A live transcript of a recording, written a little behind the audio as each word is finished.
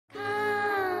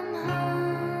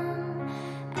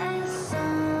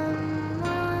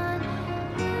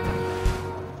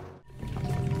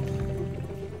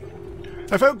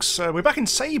Hi folks, we're back in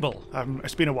Sable.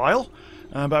 It's been a while,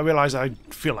 but I realise I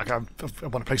feel like I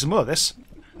want to play some more of this.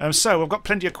 So I've got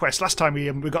plenty of quests. Last time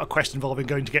we got a quest involving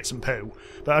going to get some poo,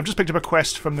 but I've just picked up a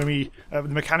quest from the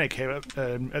mechanic here at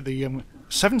the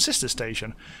Seven Sisters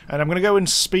station, and I'm going to go and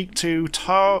speak to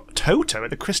Toto at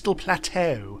the Crystal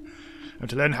Plateau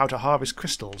to learn how to harvest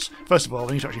crystals. First of all,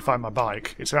 I need to actually find my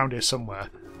bike. It's around here somewhere.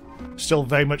 Still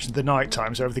very much the night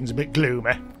time, so everything's a bit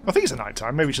gloomy. I think it's the night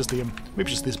time. Maybe it's just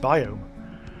this biome.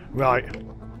 Right. If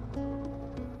you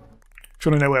want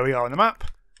to know where we are on the map,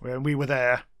 we were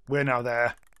there. We're now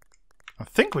there. I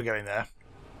think we're going there.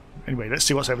 Anyway, let's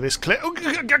see what's over this cliff. Oh,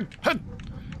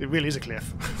 it really is a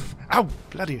cliff. Ow,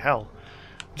 bloody hell.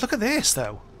 Look at this,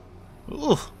 though.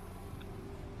 Ugh.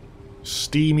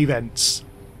 Steam events.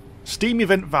 Steam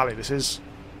Event Valley, this is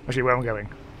actually where I'm going.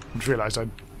 I just realised I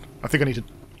think I need to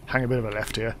hang a bit of a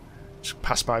left here. Just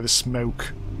pass by the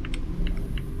smoke.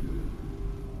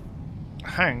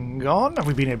 Hang on, have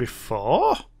we been here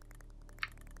before?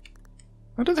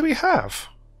 I don't think we have.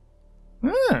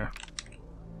 Ah.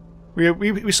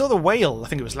 We saw the whale, I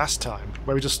think it was last time,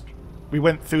 where we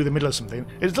went through the middle of something.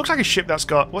 It looks like a ship that's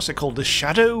got, what's it called, the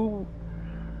Shadow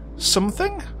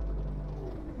something?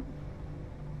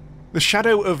 The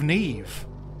Shadow of Neve.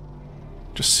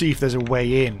 Just see if there's a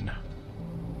way in.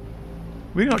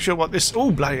 Really not sure what this...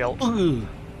 Oh, bloody hell. Ugh.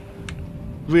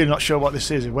 Really not sure what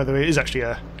this is, whether it is actually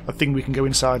a thing we can go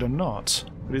inside or not.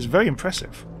 But it's very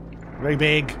impressive. Very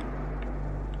big.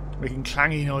 Making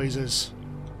clangy noises.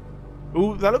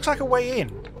 Ooh, that looks like a way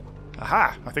in.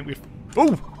 Aha! I think we've...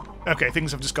 Ooh! Okay,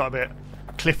 things have just got a bit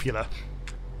cliffular.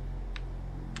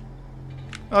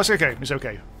 Oh, it's okay. It's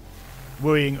okay.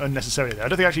 Worrying unnecessarily there. I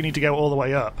don't think I actually need to go all the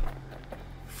way up.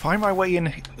 Find my way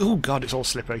in... Oh god, it's all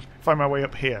slippery. Find my way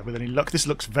up here with any luck. This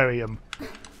looks very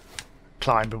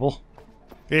climbable.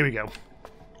 Here we go.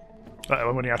 Uh-oh,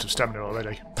 I'm running out of stamina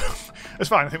already. That's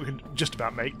fine, I think we can just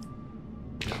about make...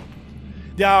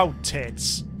 Oh,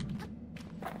 tits.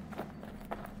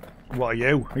 What are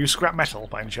you? Are you scrap metal,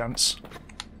 by any chance?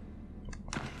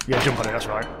 Yeah, jump on it, that's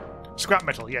right. Scrap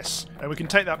metal, yes. We can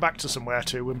take that back to somewhere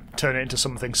to turn it into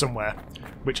something somewhere,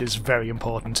 which is very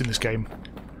important in this game.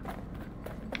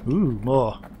 Ooh,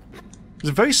 more. There's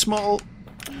a very small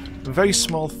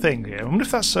thing here. I wonder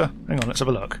if that's a... Hang on, let's have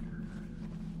a look.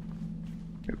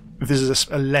 If this is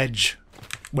a ledge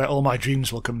where all my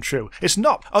dreams will come true. It's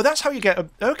not! Oh, that's how you get...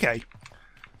 Okay.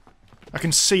 I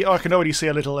can see... Oh, I can already see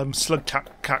a little slug cat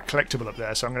collectible up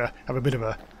there, so I'm going to have a bit of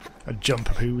a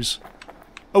jump of who's.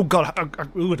 Oh god,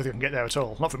 ooh, I don't think I can get there at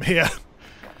all. Not from here.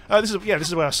 This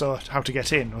is where I saw how to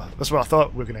get in. That's where I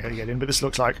thought we were going to get in, but this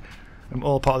looks like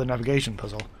all part of the navigation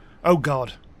puzzle. Oh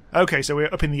god. Okay, so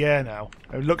we're up in the air now.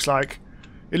 It looks like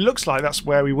that's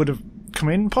where we would have come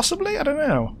in, possibly? I don't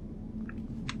know.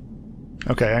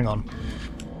 Okay, hang on.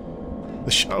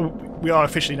 We are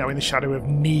officially now in the Shadow of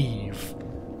Neve.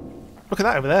 Look at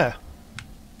that over there.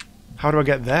 How do I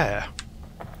get there?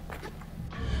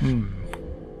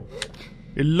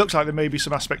 It looks like there may be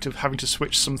some aspect of having to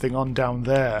switch something on down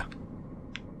there.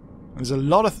 There's a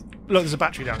lot of... Look, there's a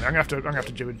battery down there. I'm gonna have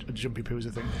to do a jumpy poos, I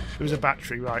think. There's a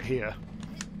battery right here.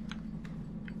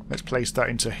 Let's place that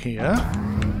into here.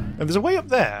 And there's a way up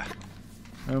there.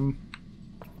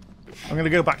 I'm going to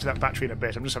go back to that battery in a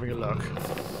bit. I'm just having a look.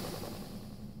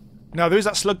 No, there is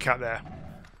that slug cat there.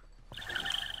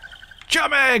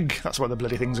 Chum egg! That's what the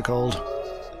bloody things are called.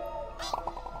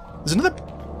 There's another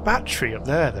battery up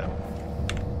there, though.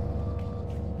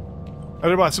 I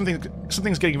don't know why,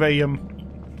 something's getting very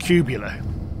cubular.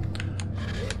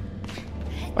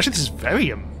 Actually, this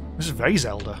is very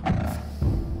Zelda.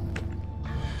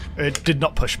 It did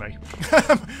not push me.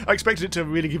 I expected it to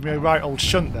really give me a right old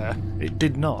shunt there. It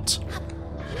did not.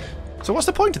 So what's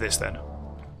the point of this then? I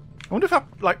wonder if I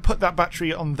put that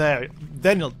battery on there,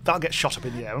 then that'll get shot up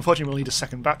in the air. Unfortunately, we'll need a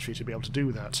second battery to be able to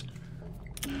do that.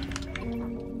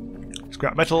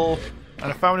 Scrap metal,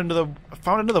 and I found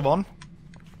another one.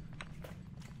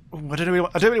 Ooh, I don't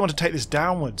really want to take this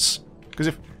downwards, because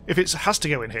if it has to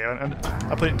go in here and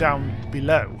I put it down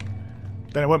below,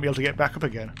 then I won't be able to get back up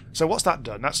again. So what's that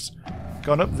done? That's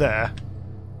gone up there,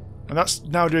 and that's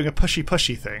now doing a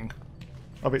pushy thing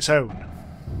of its own.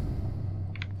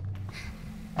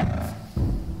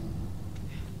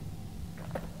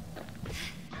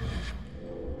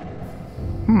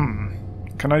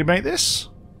 Can I make this?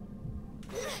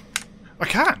 I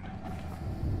can!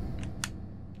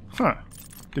 Huh.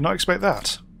 Did not expect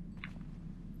that.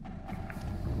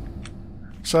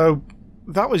 So,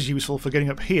 that was useful for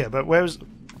getting up here, but where's...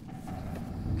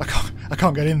 I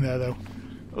can't get in there, though.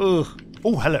 Ugh.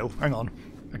 Oh, hello. Hang on.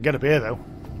 I can get up here, though.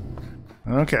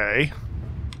 Okay.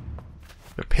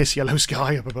 The piss yellow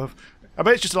sky up above. I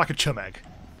bet it's just like a chum egg.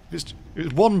 It's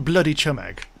one bloody chum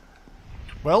egg.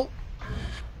 Well,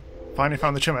 finally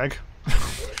found the chum egg.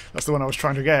 That's the one I was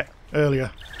trying to get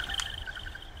earlier.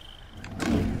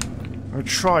 I'm going to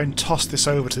try and toss this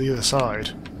over to the other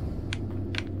side.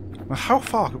 Now, how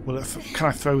far will it can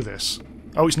I throw this?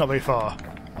 Oh, it's not very far.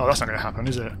 Oh, that's not going to happen,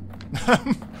 is it?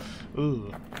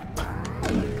 Ooh.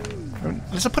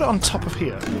 Let's put it on top of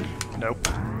here. Nope.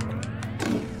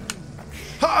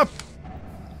 Ah!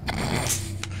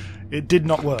 It did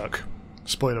not work.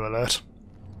 Spoiler alert.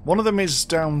 One of them is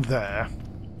down there.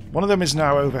 One of them is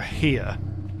now over here.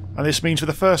 And this means for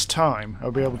the first time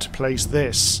I'll be able to place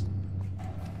this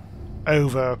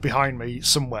over behind me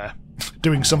somewhere.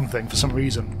 Doing something for some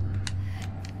reason.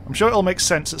 I'm sure it'll make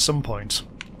sense at some point.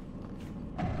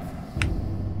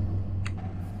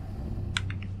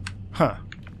 Huh.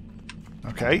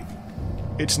 Okay.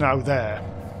 It's now there.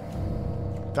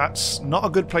 That's not a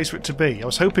good place for it to be. I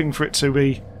was hoping for it to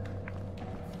be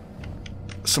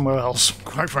somewhere else,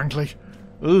 quite frankly.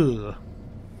 Ugh. Well,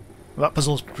 that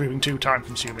puzzle's proving too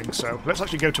time-consuming, so let's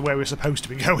actually go to where we're supposed to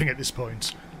be going at this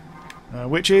point.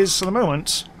 Which is, at the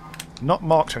moment, not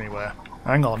marked anywhere.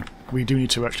 Hang on. We do need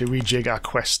to actually rejig our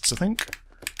quests, I think.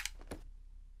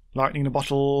 Lightning in a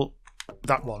bottle.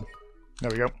 That one.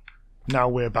 There we go. Now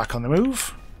we're back on the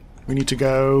move. We need to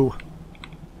go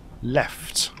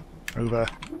left. Over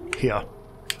here.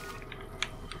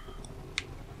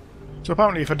 So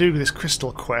apparently if I do this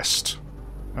crystal quest,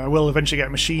 I will eventually get a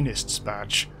Machinist's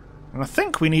badge. And I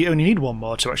think we only need one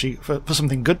more to actually for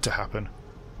something good to happen.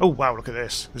 Oh wow, look at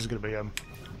this. This is going to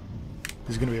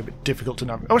be a bit difficult to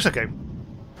navigate. Oh, it's okay.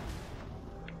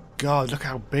 God, look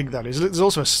how big that is. There's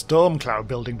also a storm cloud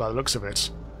building by the looks of it.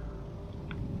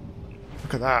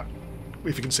 Look at that.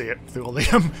 If you can see it through all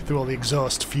the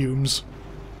exhaust fumes.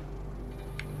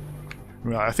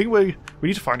 Right, I think we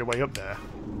need to find a way up there.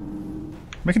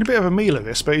 Making a bit of a meal of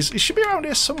this, but it should be around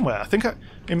here somewhere. I think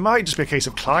it might just be a case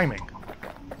of climbing.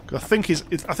 I think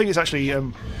it's actually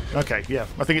okay. Yeah,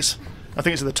 I think it's at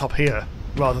the top here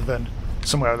rather than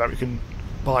somewhere that we can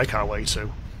bike our way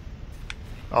to.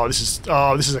 Oh, this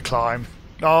is a climb.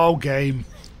 Oh, game.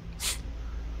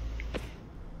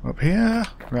 Up here,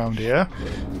 round here.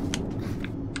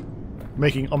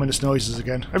 Making ominous noises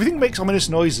again. Everything makes ominous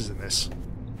noises in this.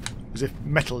 As if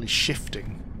metal is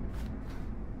shifting.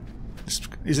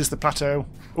 Is this the plateau?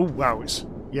 Oh wow!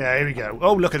 Yeah, here we go.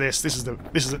 Oh, look at this. This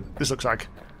looks like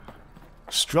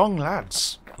strong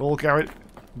lads all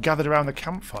gathered around the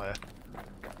campfire.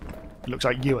 It looks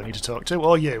like you I need to talk to,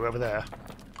 or you over there.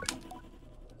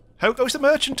 Oh, it's the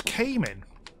merchant came in.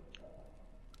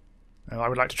 Oh, I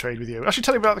would like to trade with you. Actually,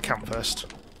 tell me about the camp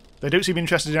first. They don't seem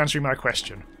interested in answering my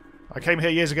question. I came here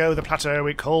years ago. The plateau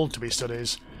it called to be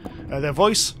studies. The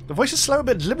voice is slow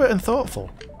but deliberate and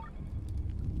thoughtful.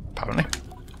 Apparently.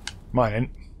 Mine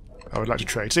ain't. I would like to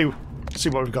trade. See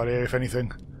what we've got here, if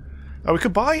anything. Oh, we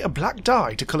could buy a black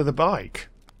dye to colour the bike.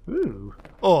 Ooh.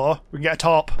 Or we can get a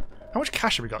top. How much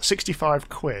cash have we got? 65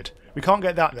 quid. We can't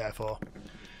get that, therefore.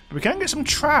 But we can get some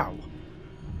trow.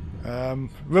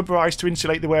 Rubberized to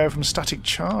insulate the wearer from static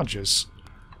charges.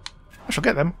 I shall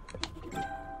get them.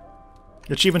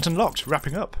 Achievement unlocked.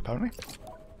 Wrapping up, apparently.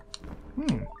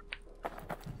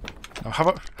 Now,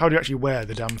 how do you actually wear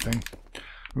the damn thing?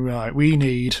 Right, we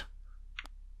need...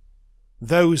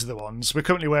 Those are the ones. We're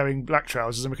currently wearing black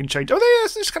trousers and we can change... Oh,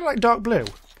 it's kind of like dark blue.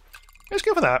 Let's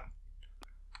go for that.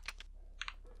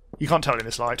 You can't tell in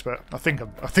this light, but I think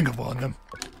I've worn them.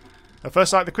 At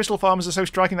first sight, the crystal farmers are so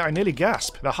striking that I nearly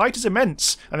gasp. Their height is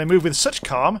immense, and they move with such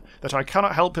calm that I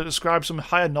cannot help but ascribe some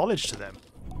higher knowledge to them.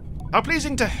 How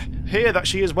pleasing to hear that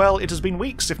she is well. It has been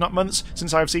weeks, if not months,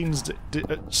 since I have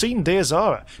seen dear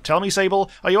Zara. Tell me,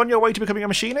 Sable, are you on your way to becoming a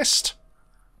machinist?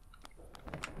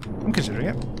 I'm considering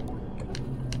it.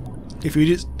 If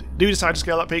you do decide to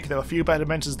scale that peak, there are few better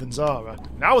mentors than Zara.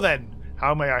 Now then,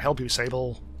 how may I help you,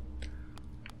 Sable?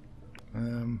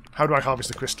 How do I harvest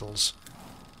the crystals?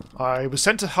 I was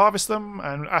sent to harvest them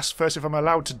and asked first if I'm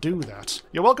allowed to do that.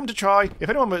 You're welcome to try. If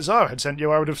anyone but Zara had sent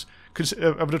you, I would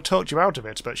have talked you out of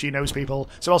it, but she knows people,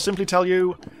 so I'll simply tell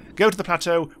you, go to the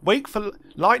plateau, wait for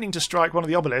lightning to strike one of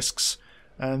the obelisks,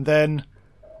 and then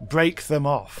break them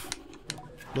off.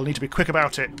 You'll need to be quick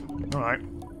about it. Alright.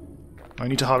 I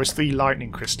need to harvest 3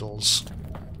 lightning crystals.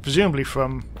 Presumably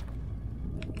from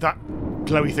that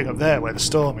glowy thing up there where the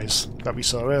storm is, that we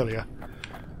saw earlier.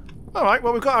 Alright,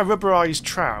 well we've got our rubberized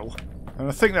trow, and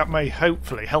I think that may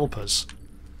hopefully help us,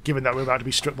 given that we're about to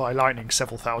be struck by lightning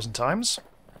several thousand times.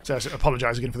 So I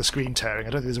apologise again for the screen tearing. I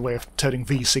don't think there's a way of turning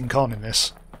V-Sync on in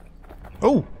this.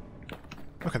 Oh!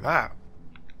 Look at that.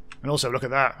 And also look at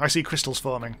that. I see crystals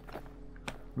forming.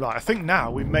 Right, I think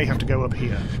now we may have to go up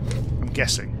here. I'm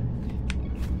guessing.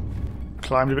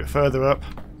 Climbed a bit further up.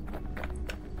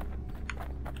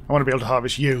 I want to be able to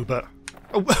harvest you, but...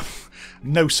 Oh,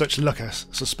 no such luck, I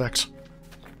suspect.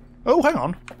 Oh, hang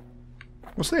on.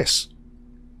 What's this?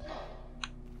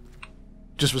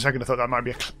 Just for a second I thought that might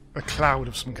be a cloud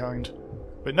of some kind.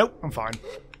 But nope, I'm fine.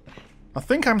 I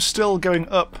think I'm still going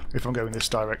up if I'm going this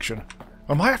direction.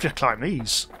 I might have to climb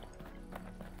these.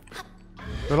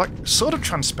 They're like sort of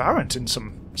transparent in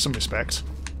some respects.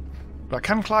 But I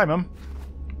can climb them.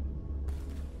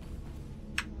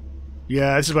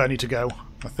 Yeah, this is where I need to go,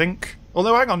 I think.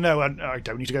 Although, hang on, no, I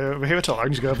don't need to go over here at all. I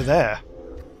need to go over there.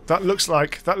 That looks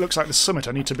like the summit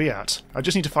I need to be at. I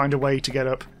just need to find a way to get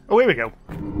up. Oh, here we go.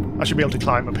 I should be able to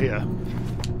climb up here.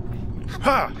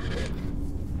 Ha!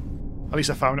 At least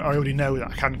I already know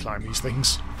that I can climb these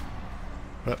things.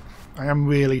 But I am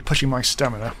really pushing my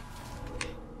stamina.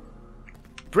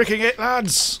 Bricking it,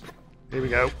 lads! Here we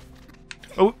go.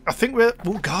 Oh, I think we're...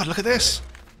 Oh, God, look at this!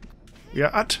 We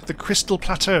are at the Crystal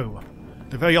Plateau.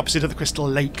 The very opposite of the Crystal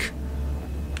Lake.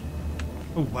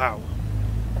 Oh, wow.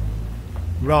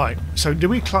 Right, so do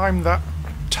we climb that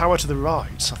tower to the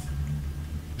right?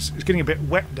 It's getting a bit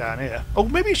wet down here. Oh,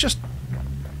 maybe it's just...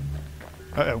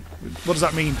 Uh-oh. What does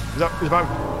that mean? Is that about...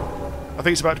 I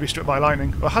think it's about to be struck by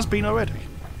lightning. Or has been already.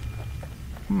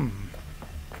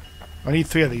 I need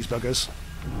 3 of these buggers.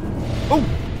 Oh!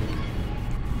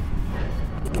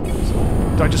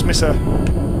 Did I just miss a...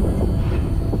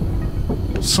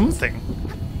 something?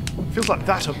 Feels like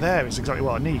that up there is exactly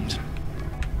what I need.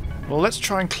 Well, let's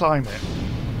try and climb it.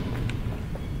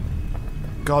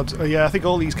 God, yeah, I think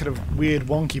all these kind of weird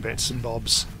wonky bits and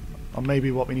bobs are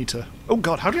maybe what we need to... Oh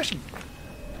God, how do you actually...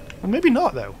 Well, maybe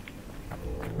not, though.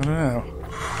 I don't know.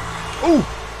 Oh!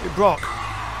 It broke.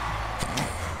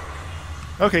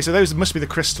 Okay, so those must be the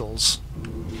crystals.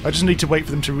 I just need to wait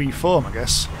for them to reform, I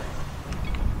guess.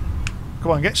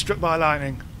 Come on, get struck by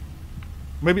lightning.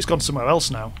 Maybe it's gone somewhere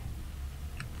else now.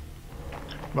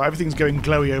 Right, everything's going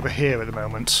glowy over here at the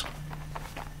moment.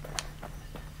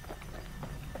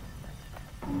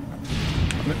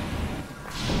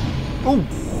 Oh!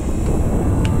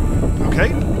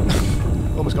 Okay.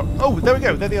 Almost got... Oh, there we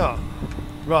go. There they are.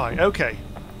 Right, okay.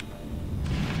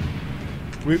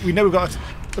 We know we've got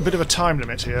a bit of a time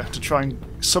limit here to try and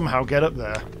somehow get up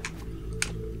there.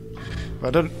 But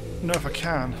I don't know if I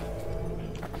can.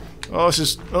 Oh, this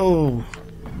is... Oh!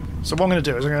 So what I'm going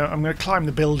to do is I'm going to climb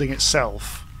the building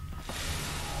itself.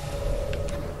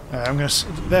 I'm going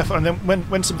to... Therefore, and then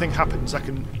when something happens, I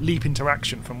can leap into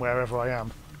action from wherever I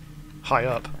am. High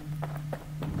up.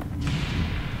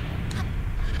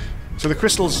 So the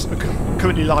crystals are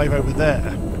currently live over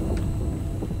there.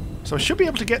 So I should be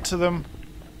able to get to them...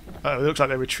 Oh, it looks like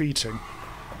they're retreating.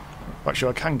 Quite sure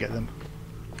I can get them.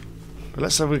 But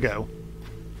let's have a go.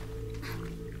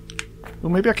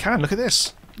 Well, maybe I can. Look at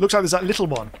this. Looks like there's that little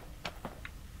one.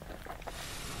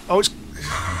 Oh, it's...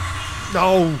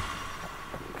 No!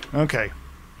 Okay.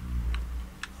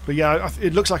 But yeah,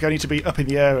 it looks like I need to be up in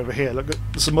the air over here. Look,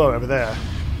 there's some more over there.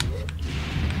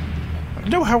 I don't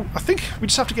know how... I think we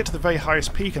just have to get to the very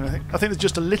highest peak, and I think there's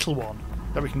just a little one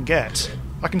that we can get.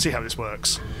 I can see how this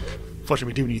works.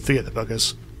 Fortunately, we do need 3 of the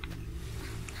buggers.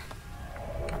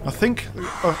 I think...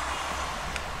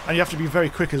 and you have to be very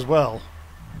quick as well.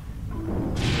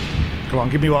 Come on,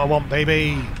 give me what I want,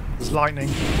 baby! There's lightning.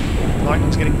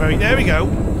 Lightning's getting very... There we go!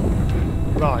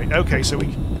 Right, okay, so we...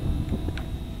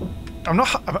 I'm not...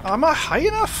 Am I high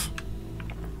enough?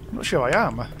 I'm not sure I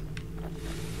am. I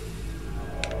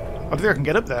don't think I can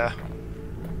get up there.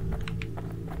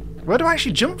 Where do I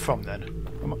actually jump from, then?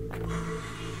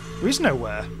 There is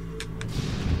nowhere.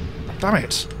 Damn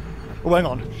it. Oh, hang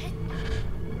on.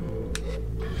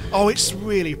 Oh, it's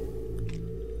really...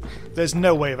 There's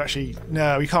no way of actually...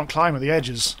 No, you can't climb at the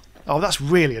edges. Oh, that's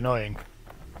really annoying.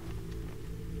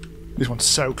 This one's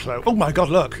so close. Oh my god,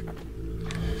 look!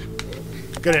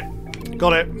 Get it.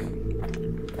 Got it.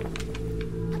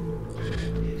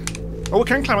 Oh, we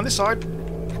can climb on this side.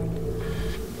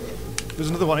 There's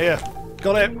another one here.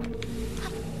 Got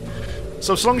it.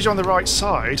 So as long as you're on the right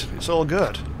side, it's all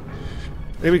good.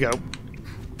 Here we go.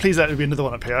 Please let there be another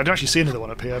one up here. I don't actually see another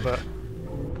one up here, but...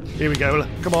 Here we go.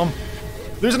 Come on.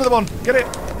 There's another one. Get it.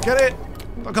 Get it.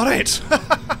 I got it.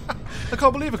 I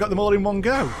can't believe I got them all in one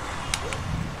go.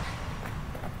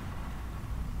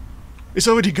 It's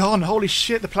already gone. Holy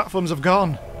shit, the platforms have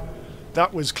gone.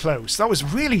 That was close. That was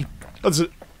really... There's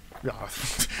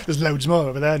loads more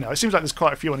over there now. It seems like there's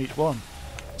quite a few on each one.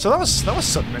 So that was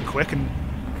sudden and quick, and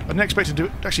I didn't expect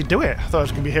to actually do it. I thought I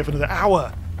was going to be here for another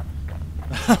hour.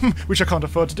 which I can't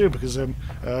afford to do because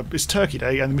it's Turkey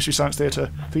Day and the Mystery Science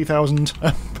Theatre 3000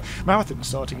 marathon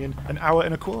starting in an hour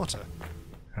and a quarter.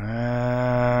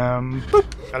 Boop.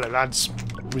 Hello, lads.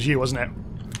 It was you, wasn't it?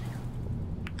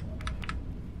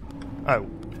 Oh.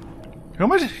 Who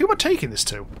am I taking this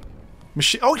to?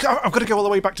 Oh, I've got to go all the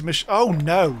way back to Oh,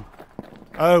 no.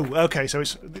 Oh, okay, so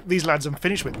it's these lads I'm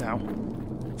finished with now.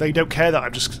 They don't care that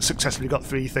I've just successfully got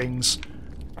 3 things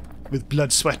with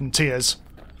blood, sweat and tears.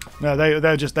 No,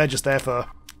 they're just there for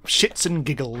shits and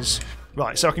giggles.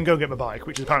 Right, so I can go and get my bike,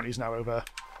 which apparently is now over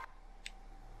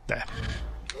there.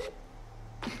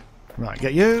 Right,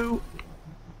 get you.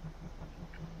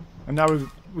 And now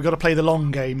we've got to play the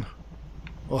long game.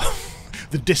 Or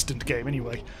the distant game,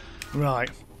 anyway.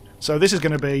 Right. So this is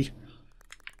going to be...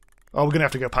 Oh, we're going to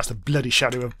have to go past the bloody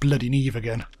shadow of bloody Neve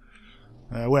again.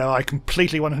 Where I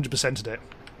completely 100%'d it.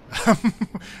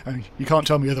 And you can't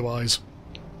tell me otherwise.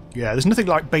 Yeah, there's nothing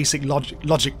like basic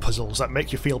logic puzzles that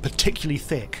make you feel particularly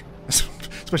thick.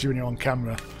 Especially when you're on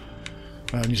camera.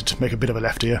 I need to make a bit of a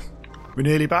left here. We're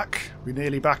nearly back. We're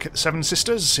nearly back at the Seven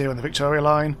Sisters here on the Victoria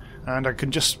line. And I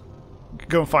can just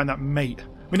go and find that mate.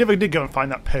 We never did go and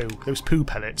find that poo. Those poo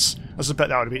pellets. I suspect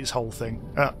that would be this whole thing.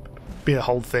 Be a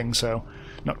whole thing, so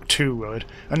not too worried.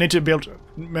 I need to be able to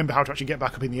remember how to actually get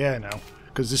back up in the air now.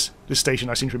 Because this station,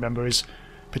 I seem to remember, is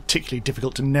particularly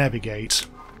difficult to navigate.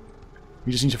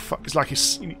 You just need to... It's like you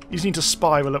just need to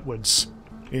spiral upwards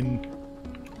in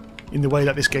the way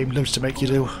that this game loves to make you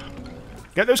do.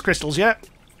 Get those crystals yet?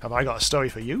 Have I got a story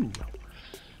for you?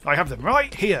 I have them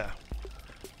right here.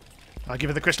 I give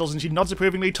her the crystals and she nods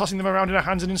approvingly, tossing them around in her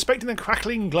hands and inspecting the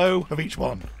crackling glow of each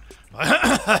one.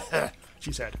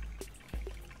 She said.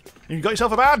 You've got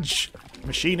yourself a badge!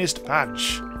 Machinist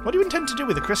badge. What do you intend to do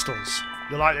with the crystals?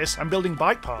 You'll like this. I'm building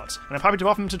bike parts, and I'm happy to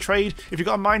offer them to trade if you've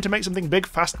got a mind to make something big,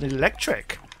 fast and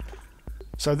electric.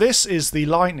 So this is the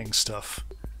lightning stuff.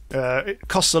 It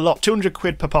costs a lot, 200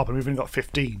 quid per pop, and we've only got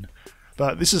 15.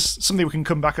 But this is something we can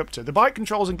come back up to. The bike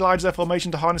controls and glides their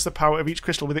formation to harness the power of each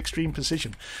crystal with extreme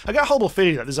precision. I get a horrible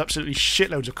feeling that there's absolutely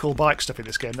shitloads of cool bike stuff in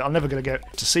this game that I'm never going to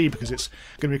get to see because it's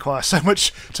going to require so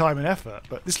much time and effort.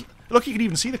 But this, look, you can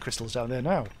even see the crystals down there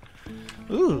now.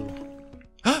 Ooh.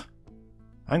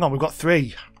 Hang on, we've got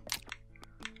 3.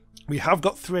 We have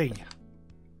got 3.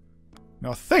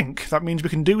 Now I think that means we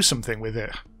can do something with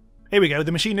it. Here we go,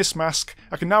 the Machinist's mask.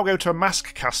 I can now go to a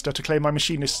mask caster to claim my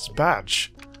Machinist's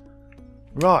badge.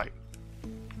 Right.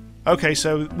 Okay,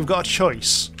 so we've got a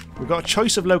choice. We've got a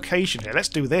choice of location here. Let's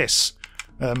do this.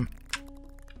 There's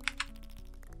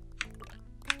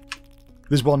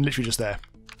one literally just there.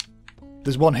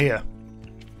 There's one here.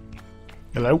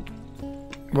 Hello?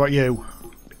 Right, you.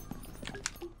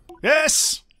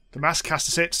 Yes! The mask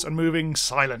caster sits, unmoving,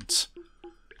 silent.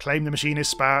 Claim the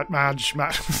Machinist's badge,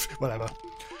 whatever.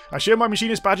 I show my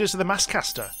Machinist badges to the mask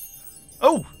caster.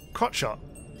 Oh! Crotch shot.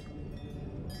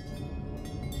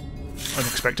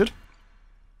 Unexpected.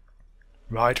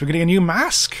 Right, we're getting a new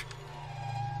mask.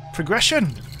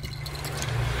 Progression.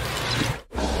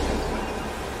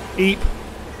 Eep.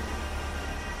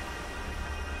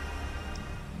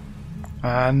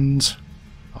 And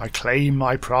I claim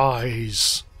my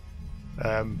prize.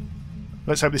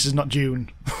 Let's hope this is not June.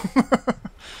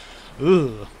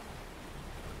 Ugh.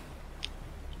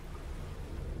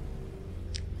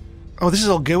 Oh, this is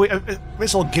all gooey.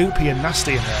 It's all goopy and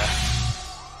nasty in there.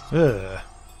 Ugh.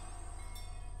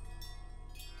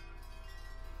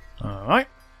 Alright.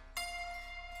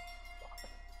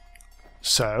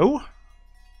 So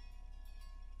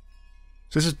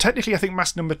this is technically, I think,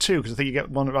 mask number 2, because I think you get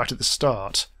one right at the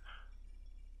start.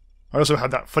 I also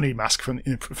had that funny mask from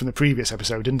the previous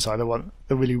episode, didn't I?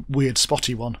 The really weird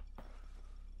spotty one.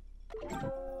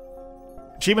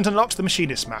 Achievement unlocked, the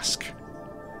Machinist mask.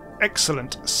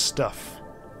 Excellent stuff.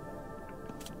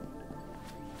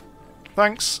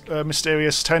 Thanks,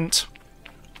 mysterious tent.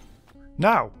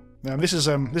 Now, this is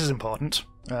important.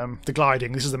 The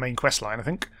gliding. This is the main quest line, I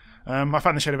think. I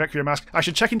found the Shade of Equia mask. I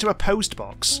should check into a post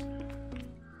box.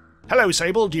 Hello,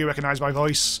 Sable. Do you recognise my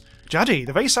voice? Jaddy,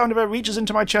 the very sound of her reaches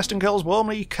into my chest and curls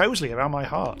warmly, cosily around my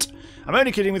heart. I'm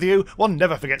only kidding with you. One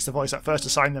never forgets the voice that first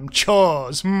assigned them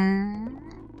chores.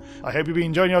 I hope you've been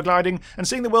enjoying your gliding and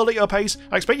seeing the world at your pace.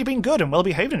 I expect you've been good and well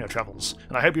behaved in your travels.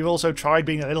 And I hope you've also tried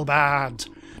being a little bad.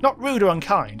 Not rude or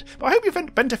unkind, but I hope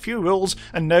you've bent a few rules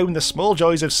and known the small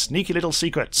joys of sneaky little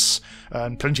secrets.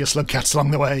 And plenty of slug cats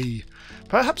along the way.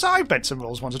 Perhaps I've bent some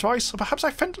rules once or twice, or perhaps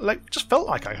I just felt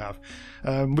like I have.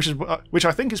 Which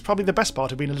I think is probably the best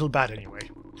part of being a little bad anyway.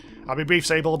 I'll be brief,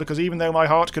 Sable, because even though my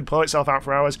heart could pour itself out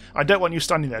for hours, I don't want you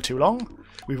standing there too long.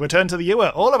 We've returned to the Ewer,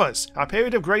 all of us. Our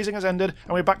period of grazing has ended,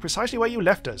 and we're back precisely where you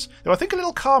left us, though I think a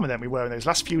little calmer than we were in those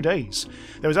last few days.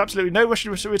 There was absolutely no rush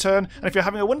to return, and if you're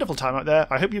having a wonderful time out there,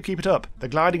 I hope you keep it up. The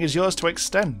gliding is yours to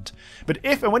extend. But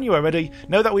if and when you are ready,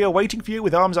 know that we are waiting for you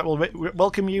with arms that will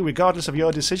welcome you regardless of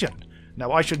your decision.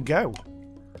 Now I should go.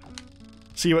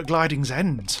 See you at gliding's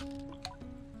end.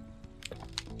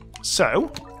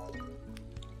 So,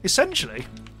 essentially,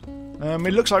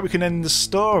 it looks like we can end the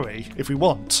story if we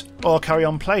want, or carry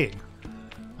on playing,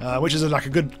 which is like a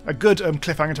good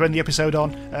cliffhanger to end the episode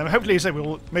on. Hopefully, we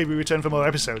will maybe return for more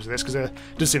episodes of this, because it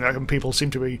does seem like people seem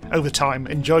to be over time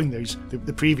enjoying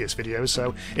the previous videos.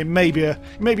 So it may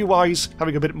be wise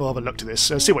having a bit more of a look to this.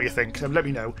 See what you think. Let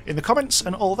me know in the comments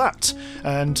and all that.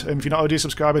 And if you're not already a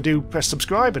subscriber, do press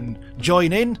subscribe and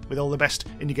join in with all the best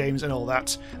indie games and all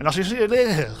that. And I'll see you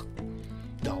later.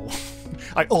 No.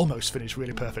 I almost finished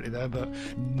really perfectly there, but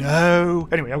no.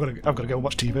 Anyway, I've got to go and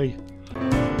watch TV.